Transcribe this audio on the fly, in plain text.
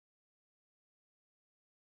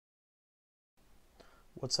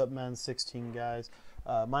What's up, Madden 16 guys?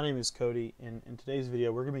 My name is Cody, and in today's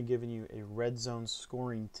video we're going to be giving you a red zone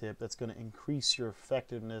scoring tip that's going to increase your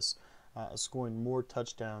effectiveness scoring more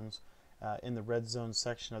touchdowns in the red zone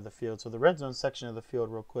section of the field. So the red zone section of the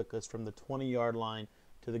field, real quick, is from the 20-yard line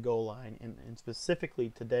to the goal line, and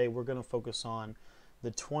specifically today we're going to focus on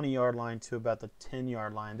the 20-yard line to about the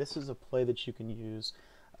 10-yard line. This is a play that you can use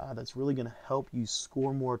that's really going to help you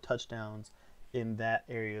score more touchdowns in that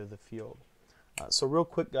area of the field. So real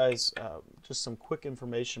quick, guys, just some quick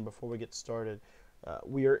information before we get started.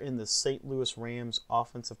 We are in the St. Louis Rams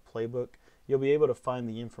offensive playbook. You'll be able to find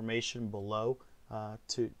the information below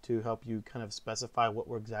to help you kind of specify what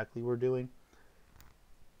we're doing.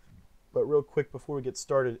 But real quick, before we get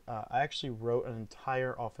started, I actually wrote an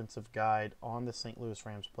entire offensive guide on the St. Louis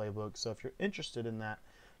Rams playbook. So if you're interested in that,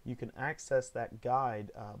 you can access that guide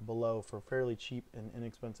below for a fairly cheap and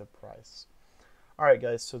inexpensive price. Alright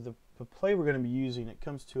guys, so the play we're going to be using, it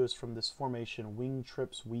comes to us from this formation, wing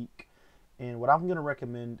trips weak. And what I'm going to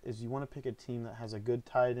recommend is you want to pick a team that has a good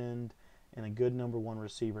tight end and a good number one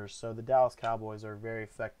receiver. So the Dallas Cowboys are very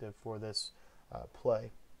effective for this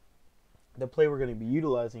play. The play we're going to be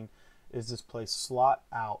utilizing is this play slot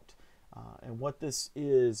out. And what this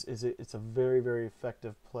is it's a very, very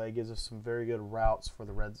effective play. It gives us some very good routes for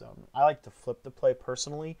the red zone. I like to flip the play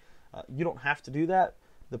personally. You don't have to do that.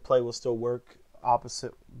 The play will still work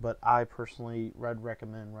opposite, but I personally would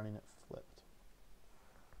recommend running it flipped.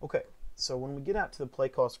 Okay, so when we get out to the play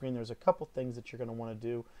call screen, there's a couple things that you're going to want to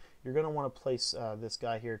do. You're going to want to place this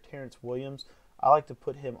guy here, Terrence Williams. I like to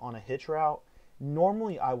put him on a hitch route.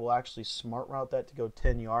 Normally, I will actually smart route that to go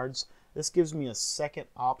 10 yards. This gives me a second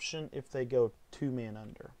option if they go two-man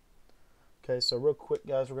under. Okay, so real quick,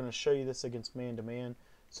 guys, we're going to show you this against man-to-man.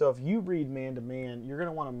 So if you read man-to-man, you're going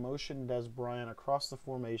to want to motion Des Bryant across the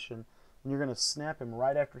formation, and you're going to snap him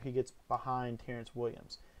right after he gets behind Terrence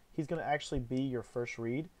Williams. He's going to actually be your first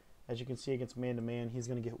read. As you can see against man-to-man, he's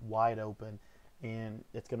going to get wide open, and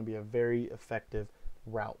it's going to be a very effective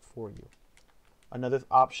route for you. Another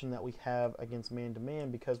option that we have against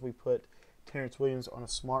man-to-man, because we put Terrence Williams on a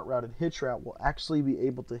smart routed hitch route, we'll actually be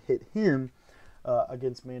able to hit him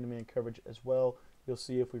against man-to-man coverage as well. You'll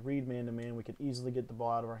see if we read man-to-man, we can easily get the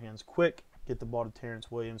ball out of our hands quick, get the ball to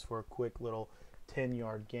Terrence Williams for a quick little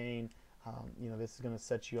 10-yard gain. This is going to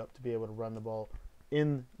set you up to be able to run the ball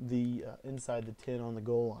in the inside the 10 on the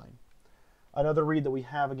goal line. Another read that we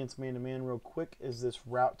have against man-to-man real quick is this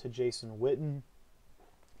route to Jason Witten.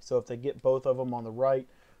 So if they get both of them on the right,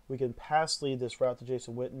 we can pass lead this route to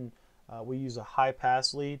Jason Witten. We use a high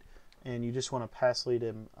pass lead, and you just want to pass lead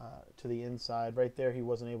him to the inside. Right there, he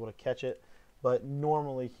wasn't able to catch it, but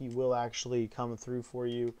normally he will actually come through for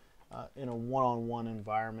you in a one-on-one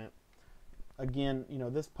environment. Again,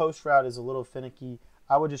 this post route is a little finicky.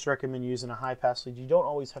 I would just recommend using a high pass lead. You don't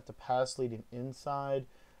always have to pass lead him inside.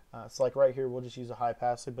 So like right here, we'll just use a high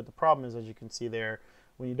pass lead. But the problem is, as you can see there,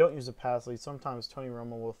 when you don't use a pass lead, sometimes Tony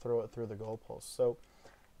Romo will throw it through the goalpost. So,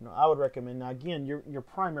 I would recommend. Now again, your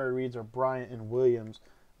primary reads are Bryant and Williams.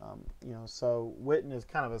 So Witten is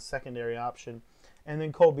kind of a secondary option, and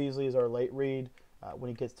then Cole Beasley is our late read. When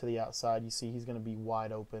he gets to the outside, you see he's going to be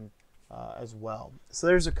wide open as well. So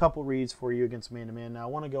there's a couple reads for you against man-to-man. Now I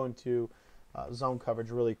want to go into zone coverage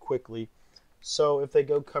really quickly. So if they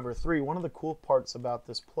go cover 3, one of the cool parts about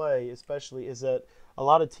this play especially is that a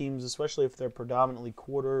lot of teams, especially if they're predominantly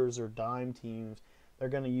quarters or dime teams, they're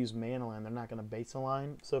going to use man align. They're not going to base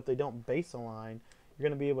align. So if they don't base align, you're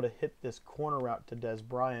going to be able to hit this corner route to Des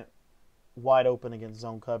Bryant wide open against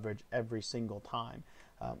zone coverage every single time.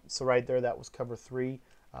 So right there, that was cover 3.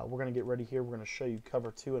 We're going to get ready here. We're going to show you cover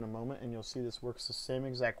 2 in a moment, and you'll see this works the same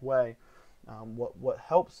exact way. What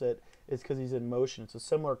helps it is because he's in motion. It's a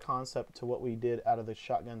similar concept to what we did out of the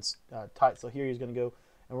shotgun tight. So here he's going to go,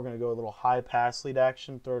 and we're going to go a little high pass lead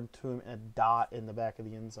action, throw it to him, and a dot in the back of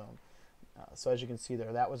the end zone. So as you can see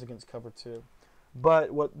there, that was against cover 2.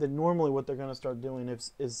 But normally what they're going to start doing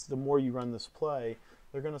is the more you run this play,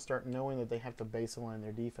 they're going to start knowing that they have to base align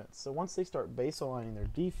their defense. So once they start base aligning their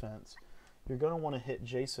defense, you're going to want to hit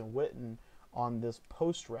Jason Witten on this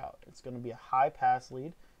post route. It's going to be a high pass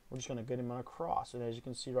lead. We're just going to get him on a cross. And as you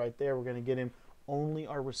can see right there, we're going to get him. Only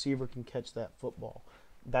our receiver can catch that football.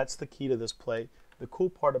 That's the key to this play. The cool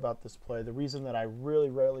part about this play, the reason that I really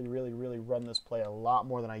run this play a lot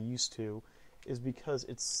more than I used to, is because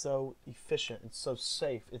it's so efficient. It's so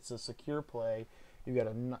safe. It's a secure play. You've got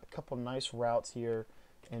a couple nice routes here,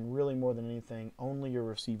 and really more than anything, only your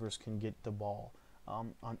receivers can get the ball.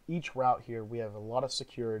 On each route here, we have a lot of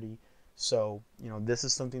security. So, this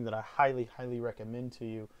is something that I highly recommend to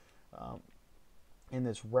you. And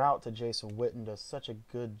this route to Jason Witten does such a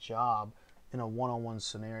good job in a one-on-one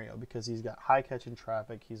scenario because he's got high catch in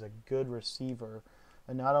traffic. He's a good receiver,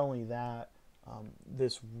 and not only that,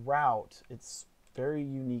 this route, it's very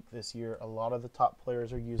unique this year. A lot of the top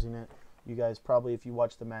players are using it. You guys probably, if you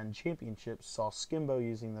watch the Madden Championships, saw Skimbo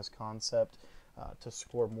using this concept to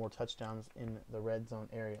score more touchdowns in the red zone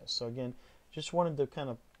area. So again, just wanted to kind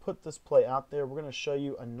of put this play out there. We're going to show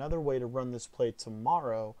you another way to run this play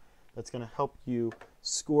tomorrow that's going to help you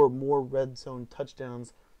score more red zone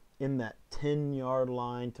touchdowns in that 10-yard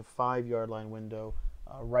line to 5-yard line window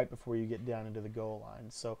right before you get down into the goal line.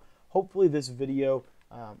 So hopefully this video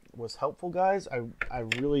was helpful, guys. I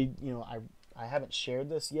really, I haven't shared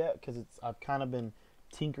this yet because I've kind of been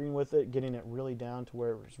tinkering with it, getting it really down to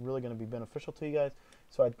where it's really going to be beneficial to you guys.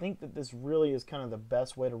 So I think that this really is kind of the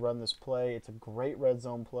best way to run this play. It's a great red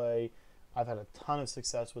zone play. I've had a ton of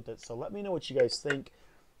success with it. So let me know what you guys think.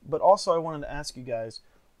 But also I wanted to ask you guys,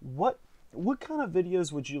 what kind of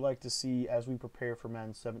videos would you like to see as we prepare for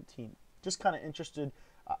Madden 17? Just kind of interested.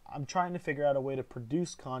 I'm trying to figure out a way to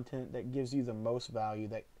produce content that gives you the most value,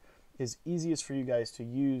 that is easiest for you guys to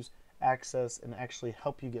use, access, and actually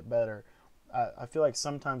help you get better. I feel like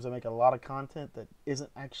sometimes I make a lot of content that isn't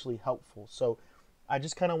actually helpful. So I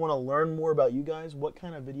just kind of want to learn more about you guys. What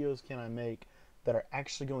kind of videos can I make that are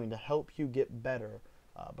actually going to help you get better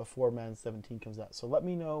before Madden 17 comes out? So let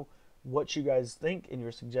me know what you guys think and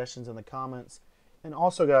your suggestions in the comments. And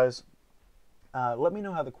also, guys, let me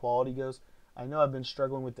know how the quality goes. I know I've been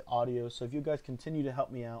struggling with the audio, so if you guys continue to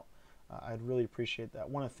help me out, I'd really appreciate that. I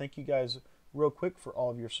want to thank you guys real quick for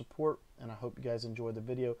all of your support, and I hope you guys enjoyed the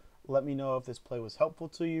video. Let me know if this play was helpful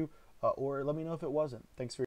to you, or let me know if it wasn't. Thanks for